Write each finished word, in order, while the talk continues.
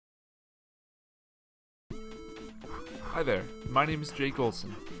Hi there, my name is Jake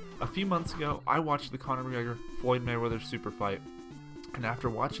Olson. A few months ago, I watched the Conor McGregor-Floyd Mayweather super fight, and after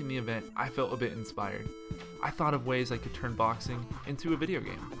watching the event, I felt a bit inspired. I thought of ways I could turn boxing into a video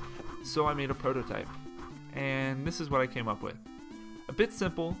game, so I made a prototype, and this is what I came up with. A bit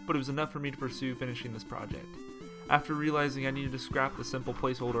simple, but it was enough for me to pursue finishing this project. After realizing I needed to scrap the simple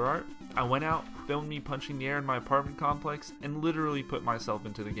placeholder art, I went out, filmed me punching the air in my apartment complex, and literally put myself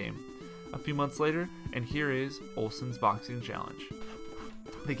into the game. A few months later, and here is Olson's Boxing Challenge.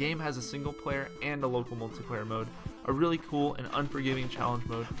 The game has a single player and a local multiplayer mode, a really cool and unforgiving challenge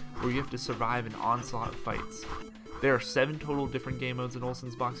mode where you have to survive an onslaught of fights. There are 7 total different game modes in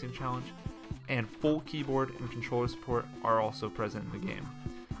Olson's Boxing Challenge, and full keyboard and controller support are also present in the game.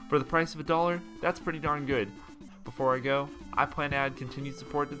 For the price of $1, that's pretty darn good. Before I go, I plan to add continued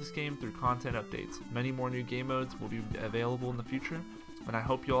support to this game through content updates. Many more new game modes will be available in the future, and I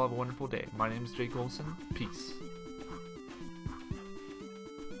hope you all have a wonderful day. My name is Jake Olson. Peace.